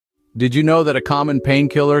Did you know that a common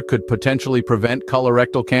painkiller could potentially prevent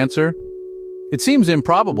colorectal cancer? It seems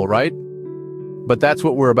improbable, right? But that's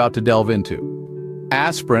what we're about to delve into.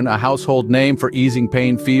 Aspirin, a household name for easing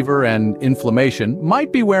pain, fever, and inflammation,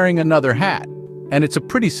 might be wearing another hat, and it's a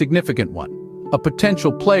pretty significant one. A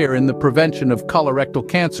potential player in the prevention of colorectal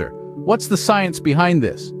cancer. What's the science behind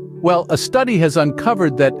this? Well, a study has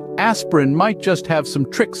uncovered that aspirin might just have some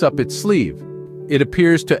tricks up its sleeve. It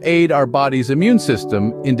appears to aid our body's immune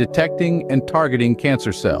system in detecting and targeting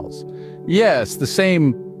cancer cells. Yes, the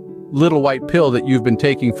same little white pill that you've been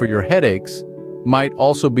taking for your headaches might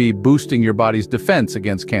also be boosting your body's defense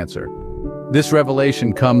against cancer. This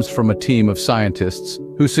revelation comes from a team of scientists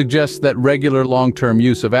who suggest that regular long-term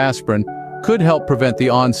use of aspirin could help prevent the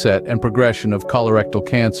onset and progression of colorectal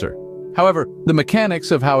cancer. However, the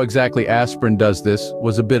mechanics of how exactly aspirin does this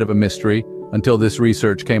was a bit of a mystery until this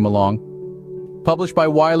research came along. Published by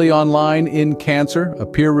Wiley Online in Cancer, a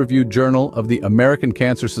peer-reviewed journal of the American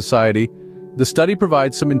Cancer Society, the study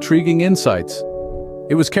provides some intriguing insights.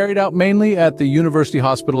 It was carried out mainly at the University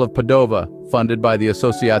Hospital of Padova, funded by the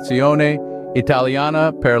Associazione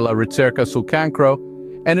Italiana per la Ricerca sul Cancro,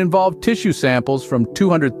 and involved tissue samples from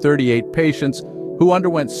 238 patients who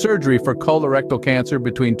underwent surgery for colorectal cancer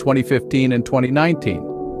between 2015 and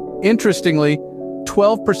 2019. Interestingly,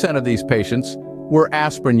 12% of these patients were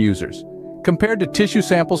aspirin users. Compared to tissue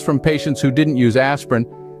samples from patients who didn't use aspirin,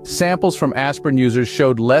 samples from aspirin users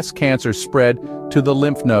showed less cancer spread to the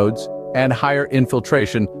lymph nodes and higher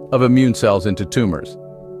infiltration of immune cells into tumors.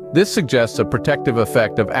 This suggests a protective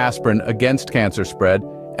effect of aspirin against cancer spread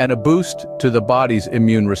and a boost to the body's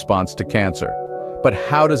immune response to cancer. But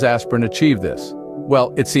how does aspirin achieve this?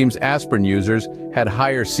 Well, it seems aspirin users had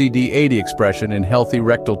higher CD80 expression in healthy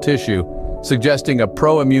rectal tissue, suggesting a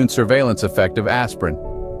pro-immune surveillance effect of aspirin.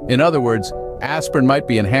 In other words, aspirin might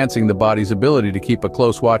be enhancing the body's ability to keep a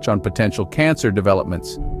close watch on potential cancer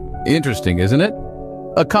developments. Interesting, isn't it?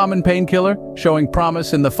 A common painkiller showing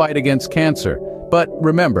promise in the fight against cancer. But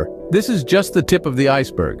remember, this is just the tip of the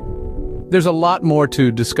iceberg. There's a lot more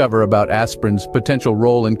to discover about aspirin's potential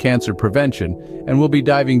role in cancer prevention, and we'll be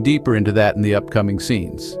diving deeper into that in the upcoming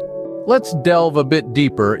scenes. Let's delve a bit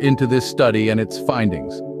deeper into this study and its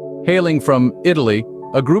findings. Hailing from Italy,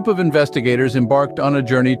 a group of investigators embarked on a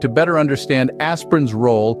journey to better understand aspirin's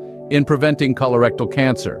role in preventing colorectal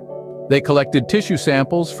cancer. They collected tissue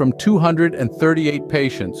samples from 238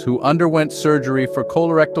 patients who underwent surgery for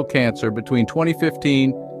colorectal cancer between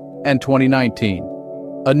 2015 and 2019.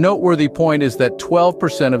 A noteworthy point is that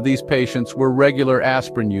 12% of these patients were regular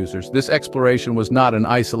aspirin users. This exploration was not an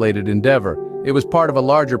isolated endeavor. It was part of a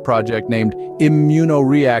larger project named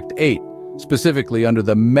Immunoreact 8, specifically under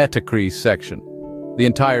the Metacre section. The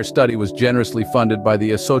entire study was generously funded by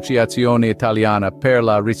the Associazione Italiana per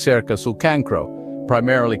la Ricerca sul Cancro,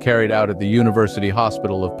 primarily carried out at the University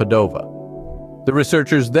Hospital of Padova. The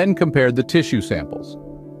researchers then compared the tissue samples.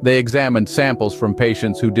 They examined samples from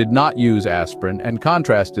patients who did not use aspirin and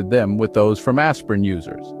contrasted them with those from aspirin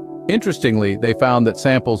users. Interestingly, they found that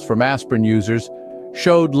samples from aspirin users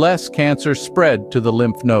showed less cancer spread to the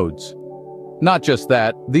lymph nodes. Not just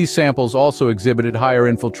that, these samples also exhibited higher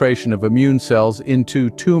infiltration of immune cells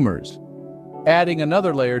into tumors. Adding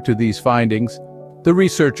another layer to these findings, the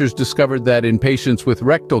researchers discovered that in patients with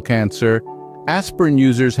rectal cancer, aspirin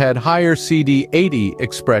users had higher CD80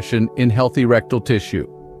 expression in healthy rectal tissue.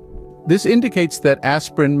 This indicates that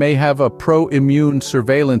aspirin may have a pro-immune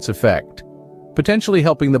surveillance effect, potentially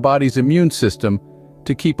helping the body's immune system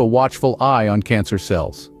to keep a watchful eye on cancer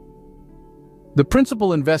cells. The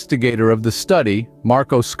principal investigator of the study,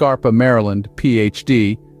 Marco Scarpa Maryland,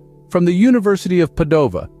 PhD, from the University of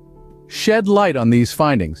Padova, shed light on these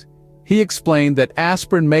findings. He explained that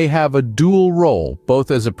aspirin may have a dual role,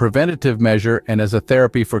 both as a preventative measure and as a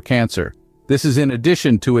therapy for cancer. This is in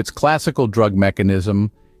addition to its classical drug mechanism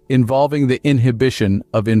involving the inhibition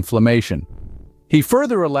of inflammation. He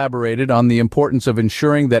further elaborated on the importance of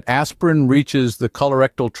ensuring that aspirin reaches the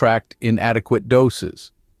colorectal tract in adequate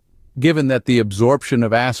doses. Given that the absorption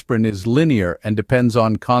of aspirin is linear and depends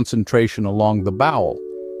on concentration along the bowel,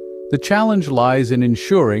 the challenge lies in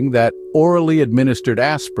ensuring that orally administered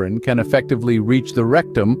aspirin can effectively reach the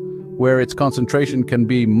rectum, where its concentration can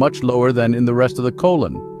be much lower than in the rest of the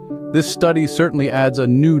colon. This study certainly adds a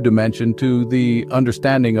new dimension to the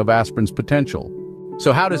understanding of aspirin's potential.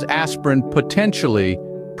 So how does aspirin potentially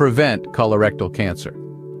prevent colorectal cancer?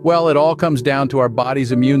 Well, it all comes down to our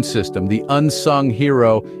body's immune system, the unsung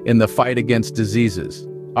hero in the fight against diseases.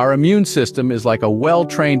 Our immune system is like a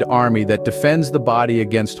well-trained army that defends the body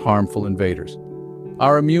against harmful invaders.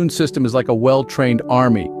 Our immune system is like a well-trained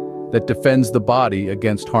army that defends the body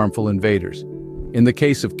against harmful invaders. In the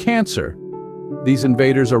case of cancer, these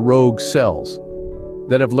invaders are rogue cells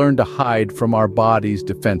that have learned to hide from our body's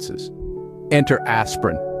defenses. Enter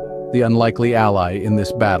aspirin, the unlikely ally in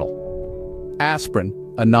this battle. Aspirin,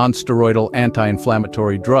 a non-steroidal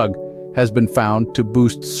anti-inflammatory drug, has been found to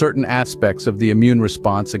boost certain aspects of the immune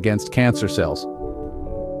response against cancer cells.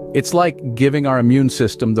 It's like giving our immune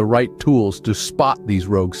system the right tools to spot these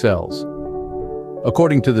rogue cells.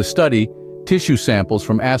 According to the study, tissue samples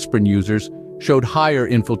from aspirin users showed higher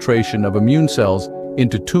infiltration of immune cells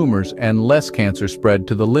into tumors and less cancer spread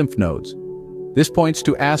to the lymph nodes. This points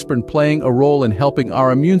to aspirin playing a role in helping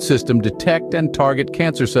our immune system detect and target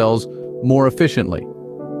cancer cells more efficiently.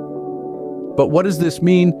 But what does this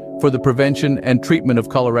mean for the prevention and treatment of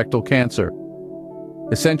colorectal cancer?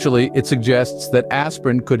 Essentially, it suggests that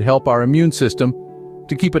aspirin could help our immune system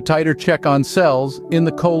to keep a tighter check on cells in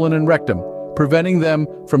the colon and rectum, preventing them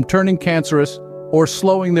from turning cancerous or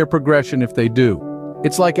slowing their progression if they do.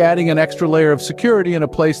 It's like adding an extra layer of security in a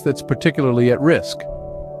place that's particularly at risk.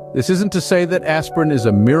 This isn't to say that aspirin is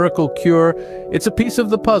a miracle cure, it's a piece of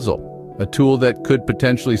the puzzle, a tool that could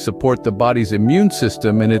potentially support the body's immune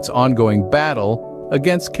system in its ongoing battle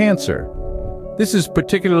against cancer. This is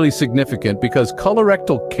particularly significant because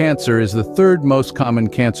colorectal cancer is the third most common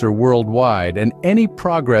cancer worldwide, and any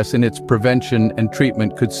progress in its prevention and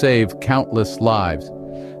treatment could save countless lives.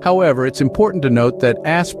 However, it's important to note that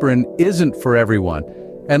aspirin isn't for everyone,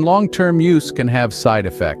 and long-term use can have side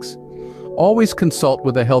effects. Always consult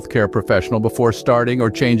with a healthcare professional before starting or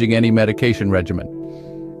changing any medication regimen.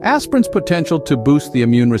 Aspirin's potential to boost the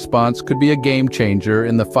immune response could be a game changer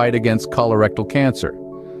in the fight against colorectal cancer.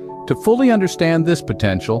 To fully understand this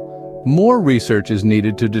potential, more research is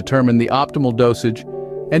needed to determine the optimal dosage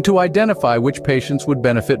and to identify which patients would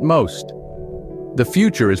benefit most. The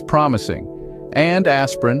future is promising, and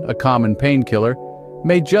aspirin, a common painkiller,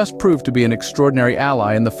 may just prove to be an extraordinary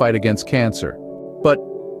ally in the fight against cancer. But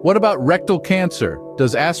what about rectal cancer?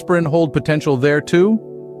 Does aspirin hold potential there too?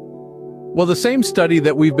 Well, the same study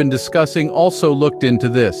that we've been discussing also looked into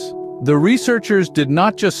this. The researchers did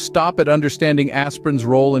not just stop at understanding aspirin's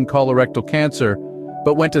role in colorectal cancer,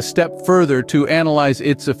 but went a step further to analyze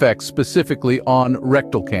its effects specifically on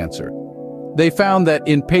rectal cancer. They found that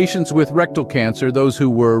in patients with rectal cancer, those who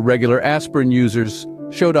were regular aspirin users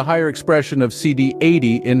showed a higher expression of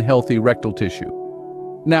CD80 in healthy rectal tissue.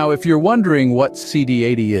 Now, if you're wondering what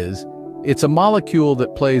CD80 is, it's a molecule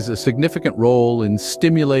that plays a significant role in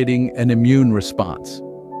stimulating an immune response.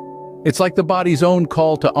 It's like the body's own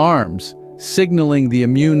call to arms, signaling the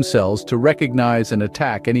immune cells to recognize and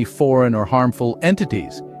attack any foreign or harmful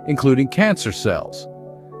entities, including cancer cells.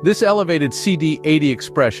 This elevated CD80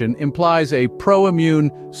 expression implies a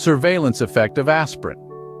pro-immune surveillance effect of aspirin.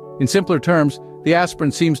 In simpler terms, the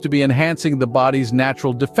aspirin seems to be enhancing the body's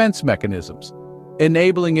natural defense mechanisms,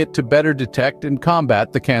 enabling it to better detect and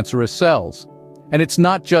combat the cancerous cells. And it's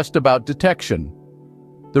not just about detection.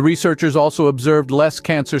 The researchers also observed less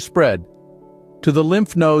cancer spread to the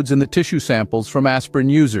lymph nodes in the tissue samples from aspirin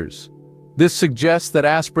users. This suggests that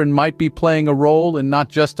aspirin might be playing a role in not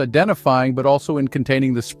just identifying but also in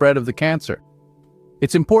containing the spread of the cancer.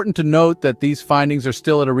 It's important to note that these findings are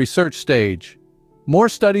still at a research stage. More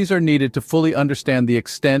studies are needed to fully understand the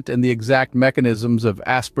extent and the exact mechanisms of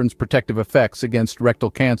aspirin's protective effects against rectal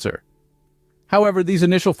cancer. However, these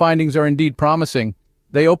initial findings are indeed promising.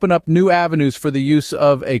 They open up new avenues for the use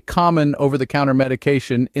of a common over-the-counter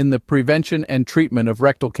medication in the prevention and treatment of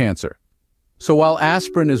rectal cancer. So while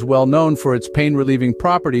aspirin is well known for its pain-relieving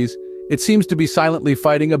properties, it seems to be silently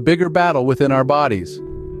fighting a bigger battle within our bodies.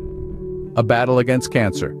 A battle against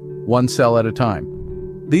cancer, one cell at a time.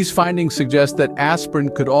 These findings suggest that aspirin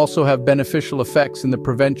could also have beneficial effects in the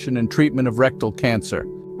prevention and treatment of rectal cancer.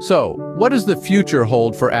 So, what does the future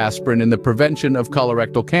hold for aspirin in the prevention of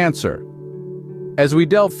colorectal cancer? As we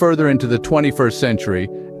delve further into the 21st century,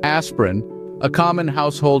 aspirin, a common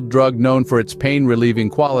household drug known for its pain-relieving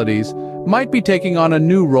qualities, might be taking on a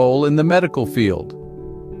new role in the medical field.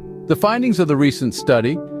 The findings of the recent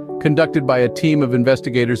study, conducted by a team of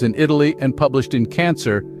investigators in Italy and published in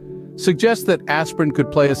Cancer, suggest that aspirin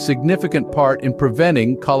could play a significant part in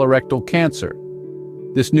preventing colorectal cancer.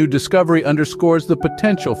 This new discovery underscores the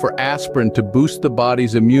potential for aspirin to boost the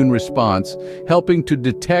body's immune response, helping to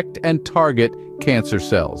detect and target cancer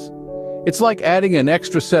cells. It's like adding an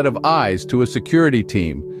extra set of eyes to a security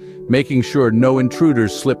team, making sure no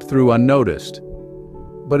intruders slip through unnoticed.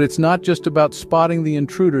 But it's not just about spotting the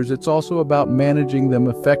intruders, it's also about managing them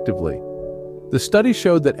effectively. The study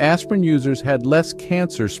showed that aspirin users had less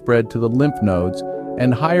cancer spread to the lymph nodes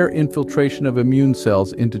and higher infiltration of immune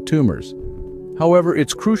cells into tumors. However,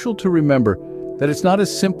 it's crucial to remember that it's not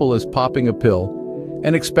as simple as popping a pill,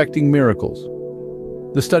 and expecting miracles.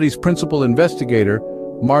 The study's principal investigator,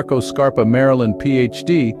 Marco Scarpa, Maryland,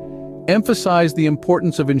 PhD, emphasized the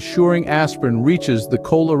importance of ensuring aspirin reaches the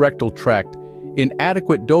colorectal tract in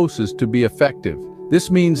adequate doses to be effective. This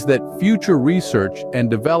means that future research and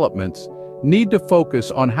developments need to focus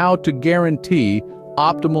on how to guarantee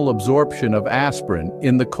optimal absorption of aspirin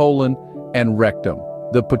in the colon and rectum.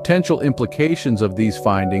 The potential implications of these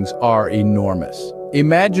findings are enormous.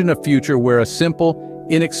 Imagine a future where a simple,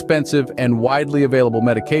 inexpensive, and widely available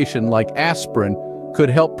medication like aspirin could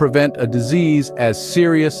help prevent a disease as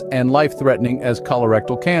serious and life-threatening as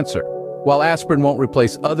colorectal cancer. While aspirin won't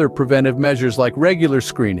replace other preventive measures like regular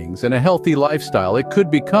screenings and a healthy lifestyle, it could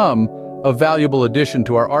become a valuable addition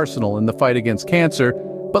to our arsenal in the fight against cancer,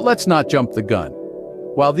 but let's not jump the gun.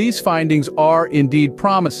 While these findings are indeed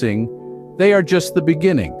promising, they are just the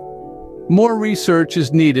beginning. More research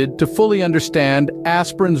is needed to fully understand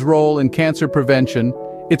aspirin's role in cancer prevention,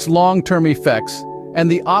 its long-term effects, and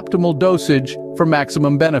the optimal dosage for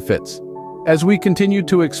maximum benefits. As we continue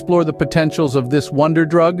to explore the potentials of this wonder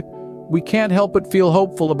drug, we can't help but feel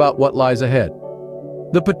hopeful about what lies ahead.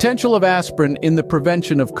 The potential of aspirin in the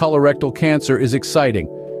prevention of colorectal cancer is exciting,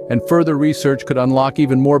 and further research could unlock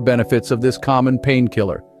even more benefits of this common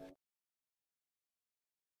painkiller.